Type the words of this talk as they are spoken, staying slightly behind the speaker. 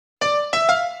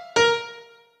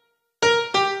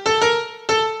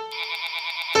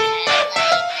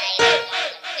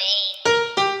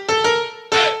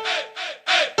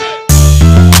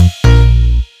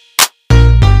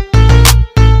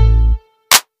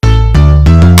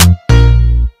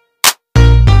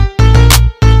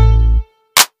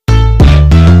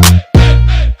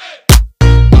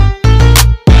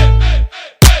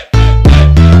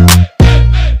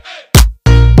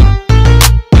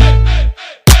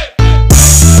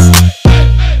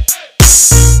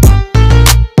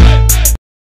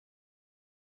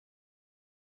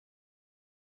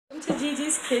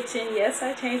kitchen. Yes,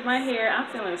 I changed my hair. I'm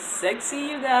feeling sexy,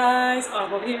 you guys. Oh,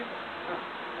 I'm over here.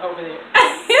 Oh, over there.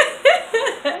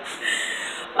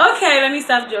 Okay, let me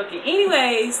stop joking.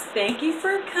 Anyways, thank you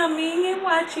for coming and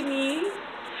watching me.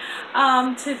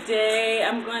 Today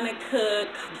I'm going to cook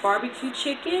barbecue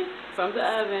chicken from the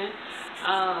oven.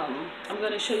 I'm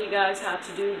going to show you guys how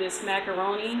to do this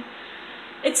macaroni.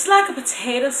 It's like a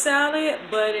potato salad,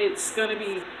 but it's going to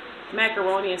be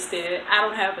macaroni instead. I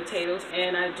don't have potatoes,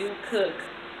 and I do cook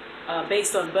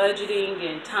based on budgeting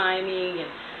and timing and,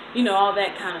 you know, all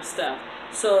that kind of stuff.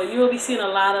 So you will be seeing a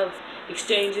lot of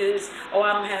exchanges. Oh,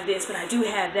 I don't have this, but I do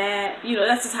have that. You know,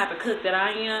 that's the type of cook that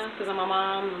I am, because I'm a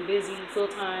mom, I'm busy,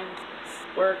 full-time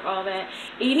work, all that.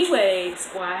 Anyways,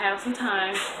 well, I have some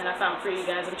time and I found for you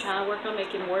guys. I'm trying to work on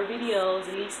making more videos,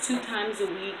 at least 2 times a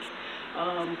week.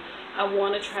 I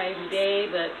want to try every day,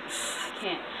 but I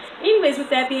can't. Anyways, with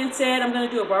that being said, I'm going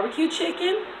to do a barbecue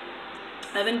chicken,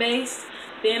 oven based.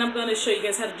 Then I'm going to show you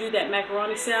guys how to do that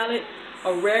macaroni salad,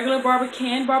 a regular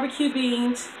canned barbecue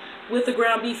beans with the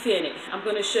ground beef in it. I'm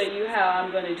going to show you how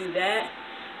I'm going to do that.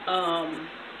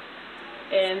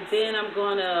 And then I'm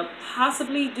going to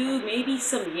possibly do maybe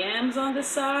some yams on the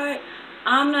side.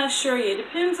 I'm not sure yet. It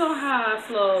depends on how I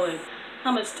flow and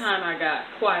how much time I got.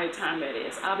 Quiet time, that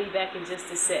is. I'll be back in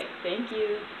just a sec. Thank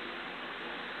you.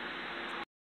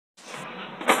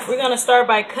 We're going to start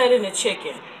by cutting the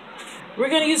chicken. We're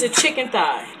going to use a chicken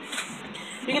thigh.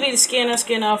 You can either skin or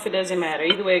skin off. It doesn't matter.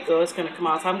 Either way it goes, it's going to come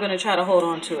off. I'm going to try to hold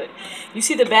on to it. You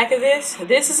see the back of this?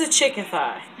 This is a chicken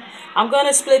thigh. I'm going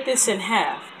to split this in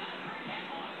half.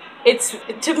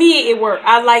 To me, it worked.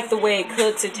 I like the way it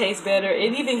cooks. It tastes better.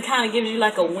 It even kind of gives you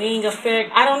like a wing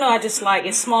effect. I don't know. I just like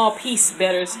it. Small piece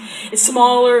better. It's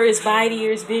smaller. It's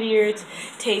bitier. It's bittier. It's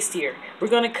tastier. We're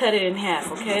going to cut it in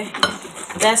half, okay?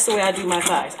 That's the way I do my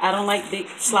thighs. I don't like big,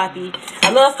 sloppy.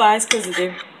 I love thighs because of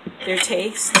their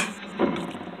taste.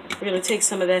 We're going to take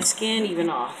some of that skin even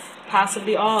off.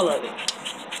 Possibly all of it.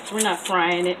 So we're not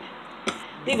frying it.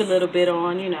 Leave a little bit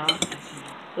on, you know. A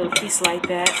little piece like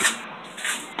that.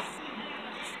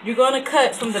 You're going to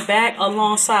cut from the back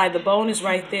alongside. The bone is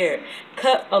right there.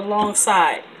 Cut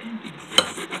alongside.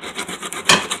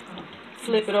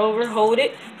 Flip it over, hold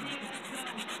it,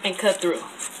 and cut through.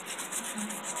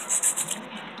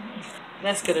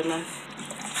 That's good enough.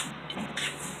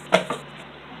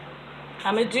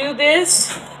 I'm going to do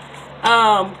this.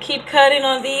 Keep cutting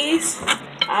on these.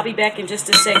 I'll be back in just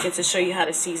a second to show you how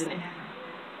to season it.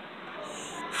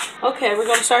 Okay, we're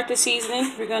going to start the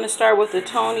seasoning. We're going to start with the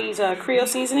Tony's Creole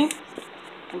seasoning.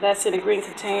 That's in a green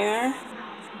container.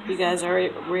 You guys are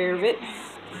aware of it.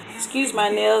 Excuse my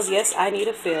nails. Yes, I need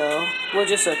a fill. Well,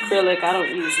 just acrylic. I don't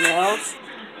use nails.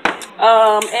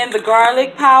 And the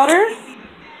garlic powder.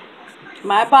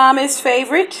 My mommy's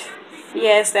favorite.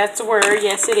 Yes, that's the word.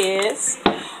 Yes, it is.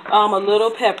 A little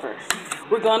pepper.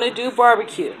 We're going to do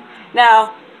barbecue.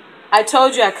 Now, I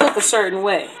told you I cook a certain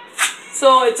way.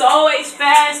 So it's always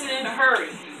fast and in a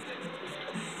hurry.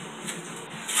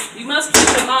 You must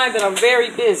keep in mind that I'm very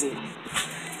busy.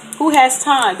 Who has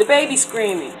time? The baby's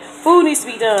screaming. Food needs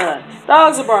to be done.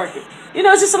 Dogs are barking. You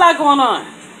know, it's just a lot going on.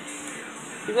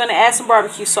 You're going to add some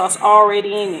barbecue sauce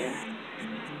already in here.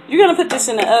 You're going to put this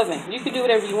in the oven. You can do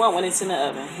whatever you want when it's in the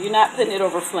oven. You're not putting it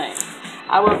over flame.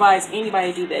 I would advise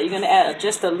anybody to do that. You're going to add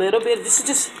just a little bit. This is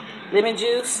just lemon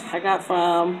juice I got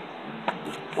from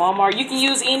Walmart. You can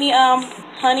use any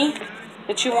honey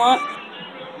that you want.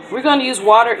 We're going to use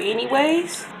water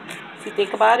anyways, if you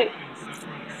think about it.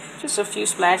 Just a few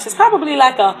splashes. Probably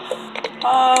like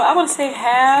I want to say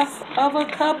half of a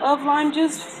cup of lime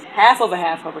juice. Half of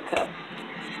a cup.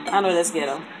 I know that's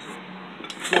ghetto,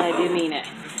 but I didn't mean it.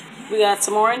 We got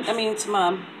some onions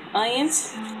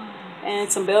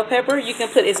and some bell pepper. You can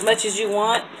put as much as you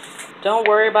want. Don't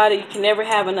worry about it. You can never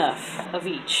have enough of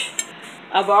each.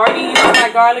 I've already used my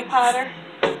garlic powder.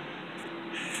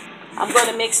 I'm going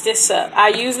to mix this up. I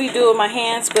usually do it with my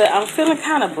hands, but I'm feeling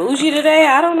kind of bougie today.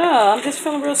 I don't know. I'm just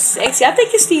feeling real sexy. I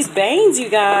think it's these bangs, you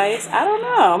guys. I don't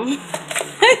know.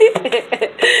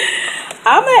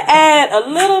 I'm going to add a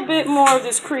little bit more of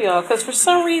this Creole because for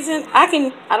some reason, I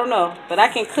don't know, but I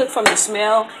can cook from the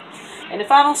smell. And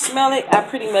if I don't smell it, I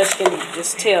pretty much can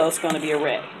just tell it's going to be a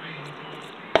wreck.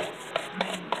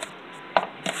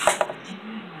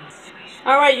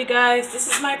 Alright, you guys, this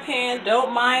is my pan.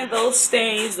 Don't mind those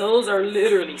stains. Those are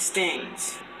literally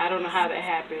stains. I don't know how that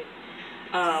happened.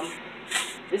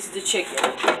 This is the chicken.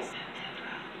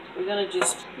 We're going to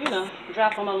just, you know,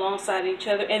 drop them alongside each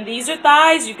other. And these are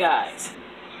thighs, you guys.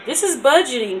 This is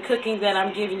budgeting cooking that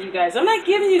I'm giving you guys. I'm not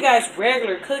giving you guys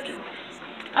regular cooking.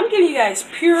 I'm giving you guys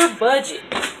pure budget.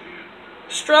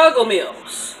 Struggle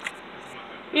meals.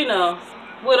 You know,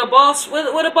 with a boss, with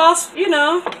a boss, you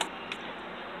know,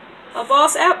 a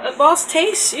boss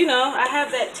taste. You know, I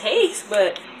have that taste,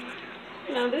 but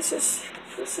you know, this is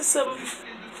some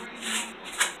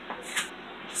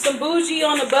bougie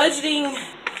on the budgeting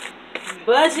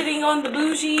on the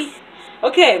bougie.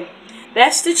 Okay,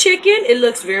 that's the chicken. It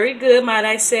looks very good, might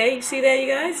I say. You see that, you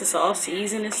guys? It's all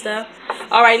seasoned and stuff.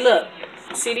 All right, look.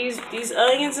 See these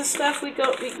onions and stuff we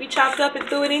chopped up and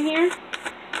threw it in here?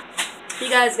 You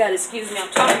guys gotta excuse me. I'm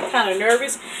talking kind of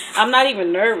nervous. I'm not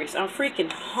even nervous. I'm freaking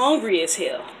hungry as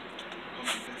hell.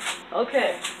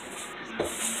 Okay.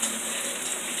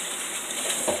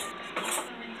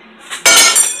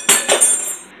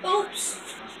 Oops.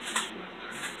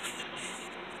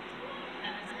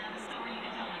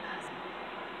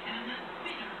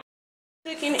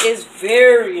 Cooking is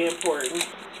very important.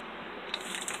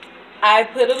 I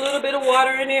put a little bit of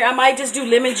water in there. I might just do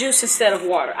lemon juice instead of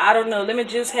water. I don't know. Lemon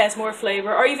juice has more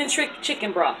flavor. Or even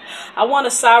chicken broth. I want a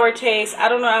sour taste. I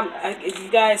don't know. If you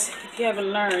guys, if you haven't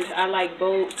learned, I like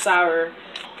bold, sour.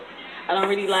 I don't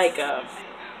really like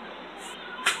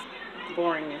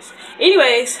boringness.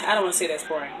 Anyways, I don't want to say that's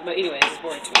boring. But anyways, it's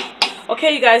boring to me.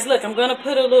 Okay, you guys, look. I'm going to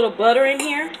put a little butter in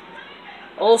here.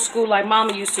 Old school like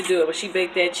Mama used to do it when she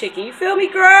baked that chicken. You feel me,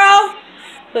 girl?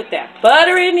 Put that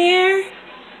butter in there.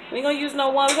 We ain't gonna use no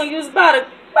one. We're gonna use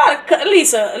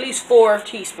at least 4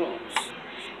 teaspoons.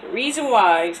 The reason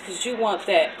why is because you want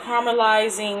that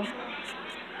caramelizing.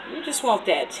 You just want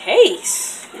that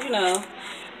taste, you know.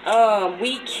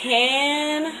 We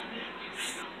can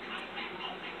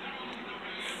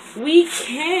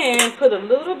put a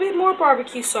little bit more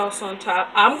barbecue sauce on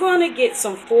top. I'm gonna get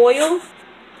some foil.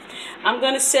 I'm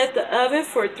gonna set the oven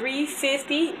for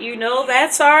 350. You know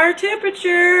that's our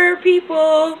temperature,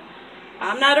 people.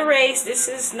 I'm not a race. This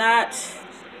is not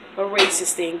a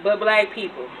racist thing, but black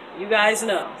people, you guys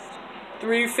know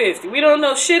 350. We don't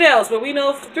know shit else, but we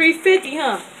know 350,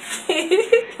 huh?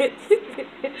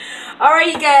 All right,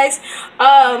 you guys.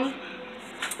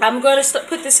 I'm gonna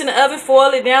put this in the oven,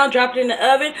 foil it down, drop it in the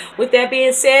oven. With that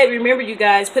being said, remember, you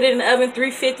guys, put it in the oven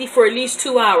 350 for at least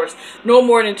 2 hours, no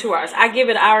more than 2 hours. I give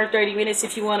it 1 hour and 30 minutes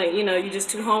if you want to, you know, you're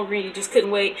just too hungry, you just couldn't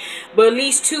wait. But at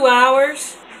least 2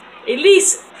 hours, at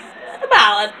least.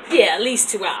 At least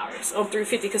 2 hours on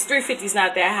 350, because 350 is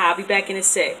not that high. I'll be back in a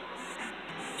sec.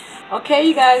 Okay,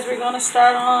 you guys, we're going to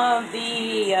start on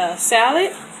the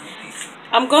salad.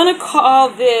 I'm going to call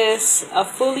this a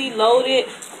fully loaded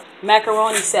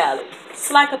macaroni salad. It's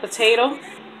like a potato.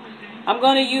 I'm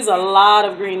going to use a lot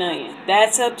of green onion.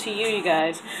 That's up to you, you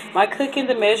guys. My cooking,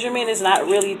 the measurement is not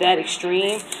really that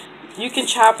extreme. You can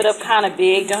chop it up kind of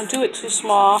big. Don't do it too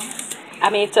small. I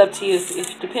mean, it's up to you.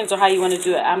 It depends on how you want to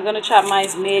do it. I'm going to chop mine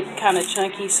mid, kind of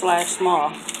chunky /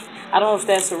 small. I don't know if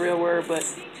that's a real word, but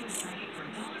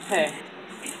hey.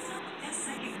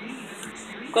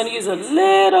 I'm going to use a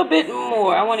little bit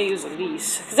more. I want to use at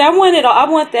least. Because I want it all. I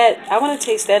want to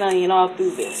taste that onion all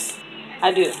through this.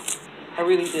 I do. I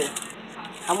really do.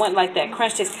 I want like that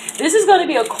crunch taste. This is going to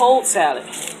be a cold salad.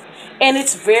 And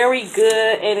it's very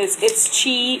good. And it's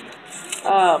cheap.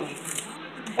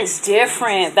 It's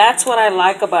different. That's what I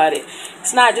like about it.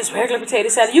 It's not just regular potato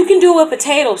salad. You can do it with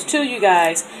potatoes too, you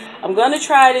guys. I'm going to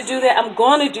try to do that. I'm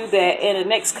going to do that in the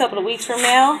next couple of weeks from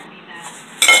now.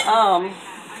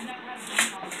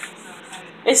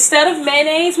 Instead of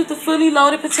mayonnaise with the fully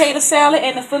loaded potato salad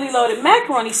and the fully loaded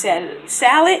macaroni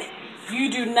salad, you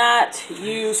do not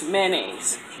use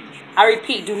mayonnaise. I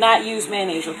repeat, do not use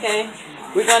mayonnaise, okay?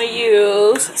 We're going to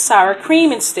use sour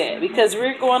cream instead because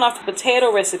we're going off the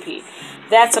potato recipe.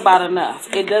 That's about enough.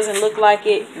 It doesn't look like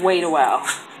it. Wait a while.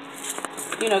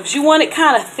 You know, because you want it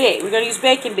kind of thick. We're going to use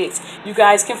bacon bits. You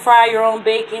guys can fry your own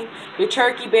bacon, your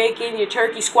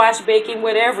turkey squash bacon,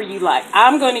 whatever you like.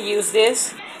 I'm going to use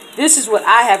this. This is what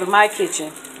I have in my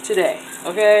kitchen today,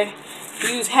 okay?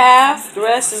 Use half. The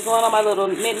rest is going on my little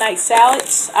midnight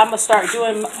salads. I'm going to start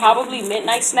doing probably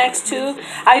midnight snacks too.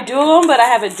 I do them, but I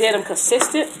haven't did them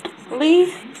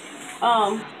consistently.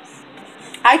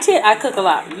 I cook a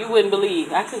lot. You wouldn't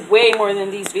believe. I cook way more than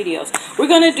these videos. We're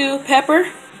going to do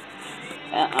pepper.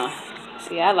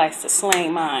 See, I like to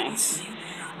slang mines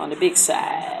on the big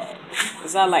side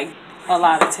because I like a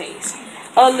lot of taste.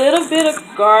 A little bit of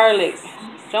garlic.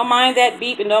 Don't mind that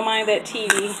beep and don't mind that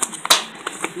TV,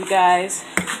 you guys.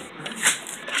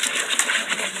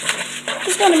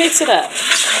 Just going to mix it up.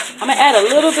 I'm going to add a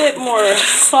little bit more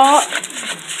salt.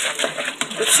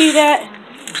 But see that?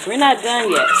 We're not done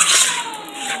yet.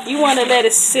 You want to let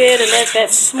it sit and let that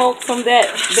smoke from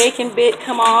that bacon bit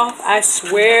come off. I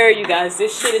swear, you guys,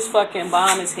 this shit is fucking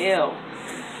bomb as hell.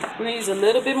 I'm going to use a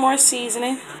little bit more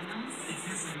seasoning.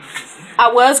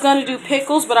 I was going to do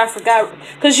pickles, but I forgot.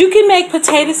 Because you can make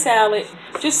potato salad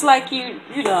just like you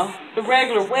know, the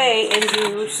regular way and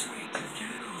use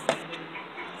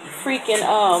freaking,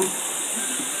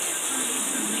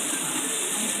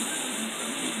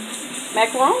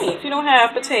 macaroni if you don't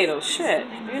have potatoes. Shit,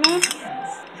 you know?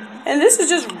 And this is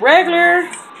just regular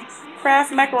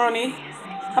Kraft macaroni.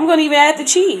 I'm going to even add the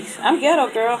cheese. I'm ghetto,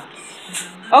 girl.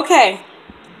 Okay.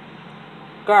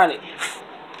 Garlic.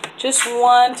 Just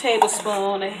 1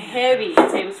 tablespoon, a heavy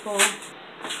tablespoon.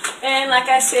 And like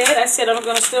I said I'm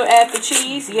going to still add the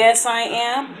cheese. Yes, I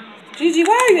am. Gigi,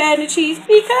 why are you adding the cheese?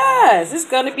 Because it's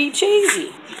going to be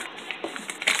cheesy.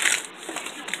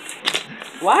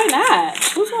 Why not?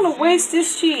 Who's going to waste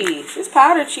this cheese? It's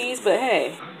powdered cheese, but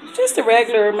hey, just the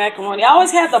regular macaroni. I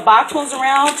always have the box ones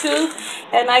around too.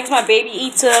 At night, my baby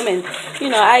eats them, and you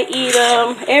know, I eat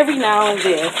them every now and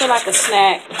then. I feel like a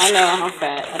snack. I know I'm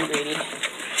fat. I'm greedy.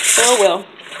 Oh well.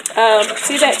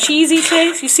 See that cheesy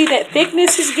taste? You see that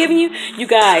thickness it's giving you? You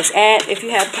guys, add, if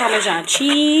you have Parmesan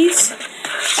cheese,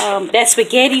 that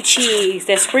spaghetti cheese,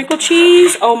 that sprinkle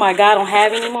cheese. Oh my God, I don't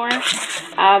have anymore.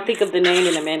 I'll think of the name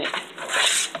in a minute.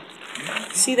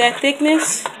 See that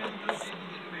thickness?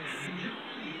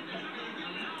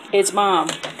 It's bomb.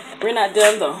 We're not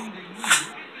done though.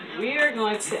 We're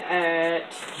going to add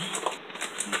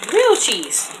real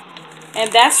cheese.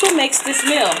 And that's what makes this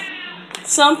meal.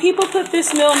 Some people put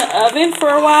this meal in the oven for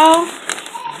a while,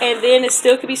 and then it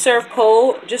still could be served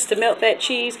cold just to melt that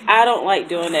cheese. I don't like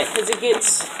doing that because it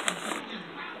gets,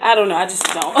 I don't know, I just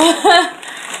don't.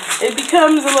 It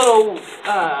becomes a little,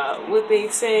 what they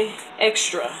say,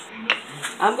 extra.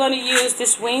 I'm going to use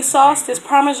this wing sauce, this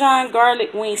Parmesan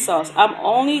garlic wing sauce. I'm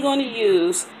only going to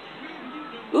use,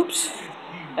 oops,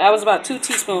 that was about 2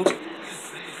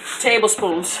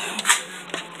 tablespoons.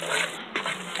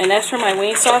 And that's for my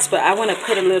wing sauce, but I want to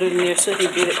put a little in there so they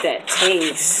give it that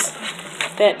taste.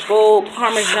 That bold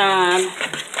Parmesan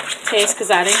taste, because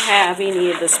I didn't have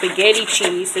any of the spaghetti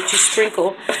cheese that you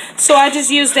sprinkle. So I just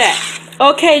used that.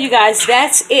 Okay, you guys,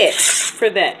 that's it for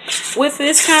that. With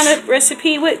this kind of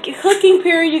recipe, with cooking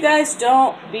period, you guys,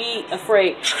 don't be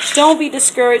afraid. Don't be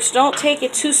discouraged. Don't take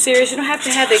it too serious. You don't have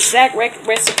to have the exact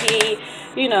recipe.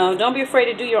 You know, don't be afraid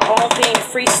to do your own thing.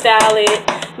 Freestyle it.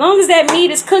 As long as that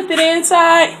meat is cooked to the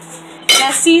inside,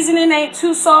 that seasoning ain't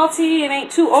too salty, it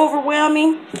ain't too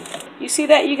overwhelming. You see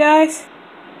that, you guys?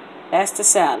 That's the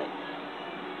salad.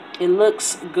 It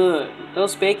looks good.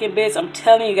 Those bacon bits, I'm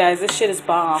telling you guys, this shit is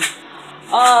bomb.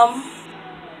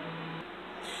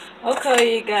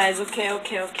 Okay, you guys. Okay.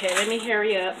 Let me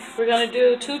hurry up. We're going to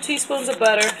do 2 teaspoons of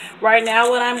butter. Right now,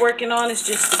 what I'm working on is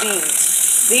just the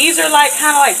beans. These are like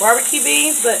kind of like barbecue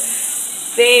beans, but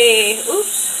they,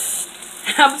 oops.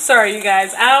 I'm sorry, you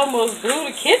guys. I almost blew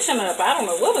the kitchen up. I don't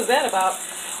know. What was that about?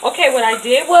 Okay, what I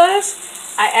did was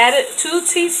I added 2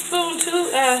 teaspoons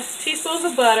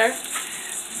of butter.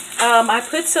 I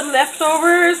put some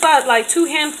leftovers, about like 2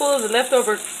 handfuls of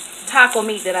leftover taco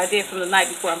meat that I did from the night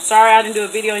before. I'm sorry I didn't do a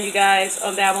video on you guys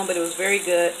on that one, but it was very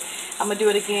good. I'm going to do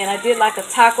it again. I did like a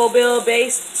Taco Bell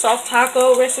based soft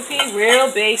taco recipe.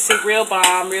 Real basic, real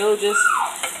bomb, real just,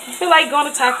 I feel like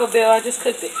going to Taco Bell. I just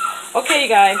cooked it. Okay, you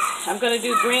guys, I'm going to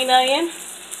do green onion.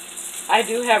 I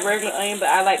do have regular onion, but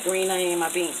I like green onion in my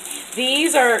beans.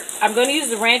 These are, I'm going to use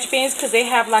the ranch beans because they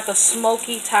have like a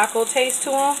smoky taco taste to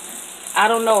them. I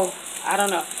don't know.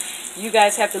 You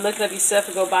guys have to look it up yourself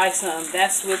and go buy some.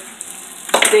 That's what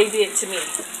they did to me.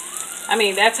 I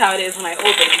mean, that's how it is when I open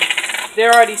them.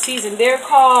 They're already seasoned. They're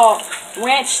called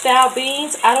ranch style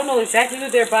beans. I don't know exactly who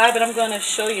they're by, but I'm going to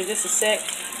show you in just a sec.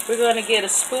 We're going to get a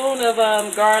spoon of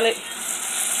garlic.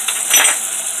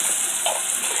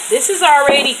 This is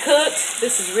already cooked.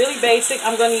 This is really basic.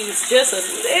 I'm going to use just a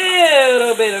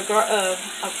little bit of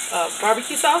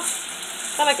barbecue sauce.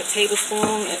 Kind of like a tablespoon,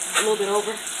 a little bit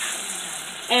over.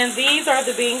 And these are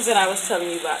the beans that I was telling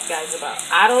you guys about.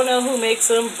 I don't know who makes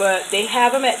them, but they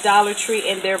have them at Dollar Tree,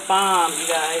 and they're bomb, you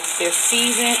guys. They're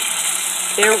seasoned.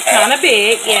 They're kind of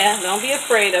big. Yeah, don't be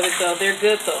afraid of it, though. They're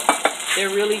good, though. They're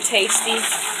really tasty.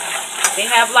 They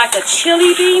have like a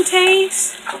chili bean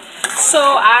taste. So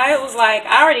I was like,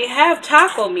 I already have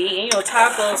taco meat. And, you know,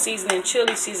 taco seasoning,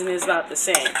 chili seasoning is about the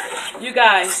same. You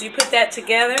guys, you put that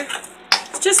together.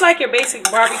 It's just like your basic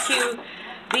barbecue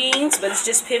beans, but it's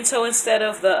just pinto instead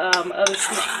of the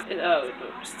other.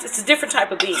 It's a different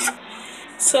type of bean.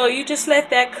 So you just let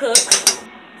that cook.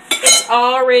 It's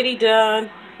already done.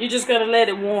 You're just gonna let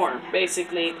it warm,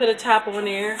 basically. Put a top on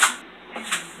there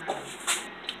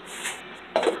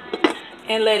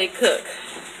and let it cook.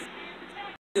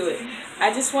 Do it.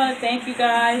 I just want to thank you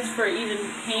guys for even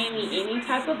paying me any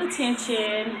type of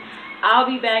attention. I'll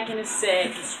be back in a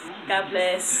sec. God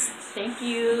bless. Thank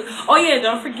you. Oh yeah,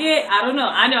 don't forget. I know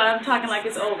I'm talking like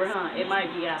it's over, huh? It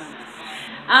might be. I don't know.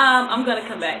 I'm gonna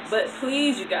come back, but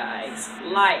please, you guys,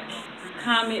 like,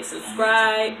 comment,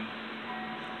 subscribe.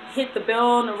 Hit the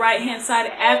bell on the right hand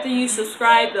side after you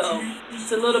subscribe though.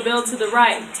 It's a little bell to the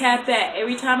right. Tap that.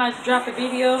 Every time I drop a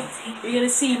video, you're gonna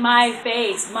see my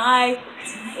face. My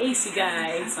face, you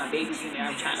guys. My baby's in there.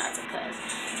 I'm trying not to cuss.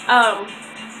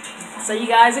 So you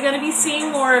guys are gonna be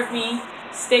seeing more of me.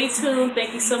 Stay tuned.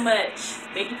 Thank you so much.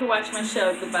 Thank you for watching my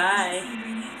show. Goodbye.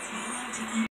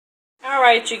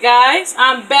 Alright, you guys.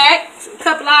 I'm back a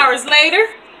couple hours later.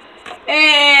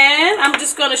 And I'm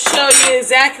just going to show you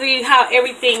exactly how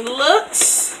everything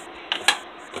looks.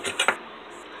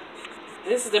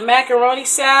 This is the macaroni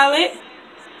salad.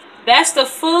 That's the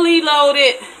fully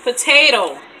loaded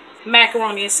potato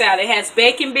macaroni and salad. It has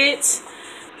bacon bits,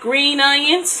 green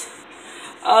onions,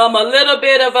 a little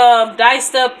bit of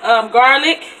diced up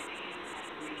garlic,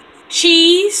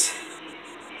 cheese,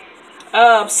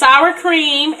 sour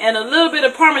cream, and a little bit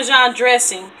of Parmesan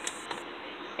dressing.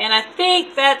 And I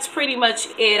think that's pretty much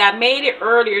it. I made it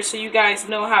earlier so you guys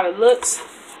know how it looks.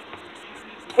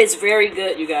 It's very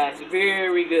good, you guys.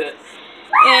 Very good.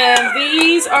 And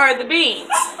these are the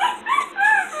beans.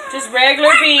 Just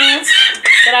regular beans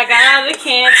that I got out of the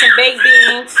can. Some baked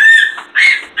beans.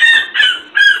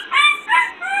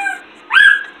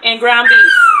 And ground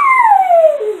beef.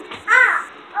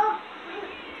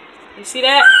 You see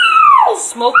that?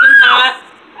 Smoking hot.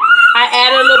 I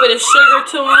added a little bit of sugar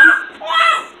to them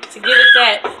to give it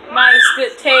that nice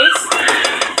good taste.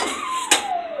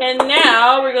 And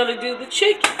now we're going to do the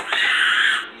chicken.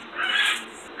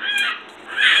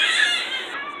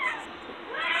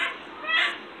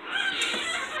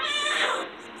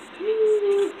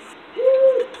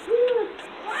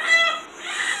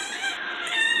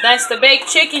 That's the baked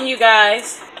chicken, you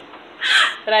guys,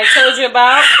 that I told you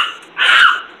about.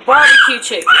 Barbecue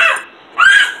chicken.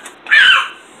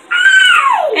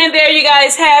 And there you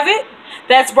guys have it.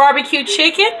 That's barbecue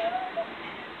chicken.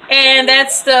 And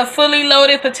that's the fully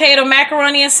loaded potato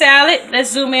macaroni and salad.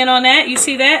 Let's zoom in on that. You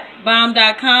see that?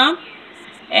 Bomb.com.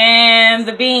 And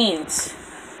the beans.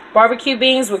 Barbecue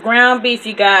beans with ground beef,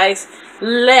 you guys.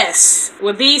 Less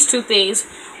with these two things.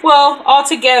 Well,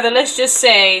 altogether, let's just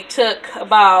say took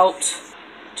about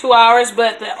 2 hours.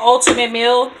 But the ultimate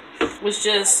meal was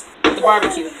just the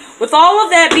barbecue. With all of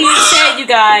that being said, you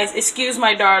guys, excuse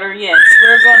my daughter. Yes,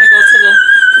 we're going to go to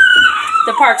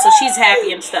the park, so she's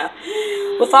happy and stuff.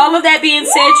 With all of that being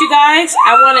said, you guys,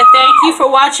 I want to thank you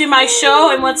for watching my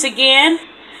show. And once again,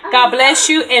 God bless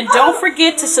you. And don't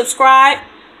forget to subscribe,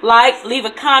 like, leave a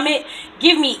comment.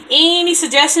 Give me any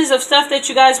suggestions of stuff that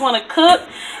you guys want to cook.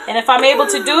 And if I'm able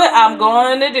to do it, I'm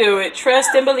going to do it.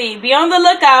 Trust and believe. Be on the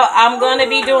lookout. I'm going to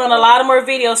be doing a lot of more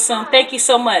videos soon. Thank you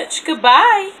so much.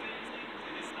 Goodbye.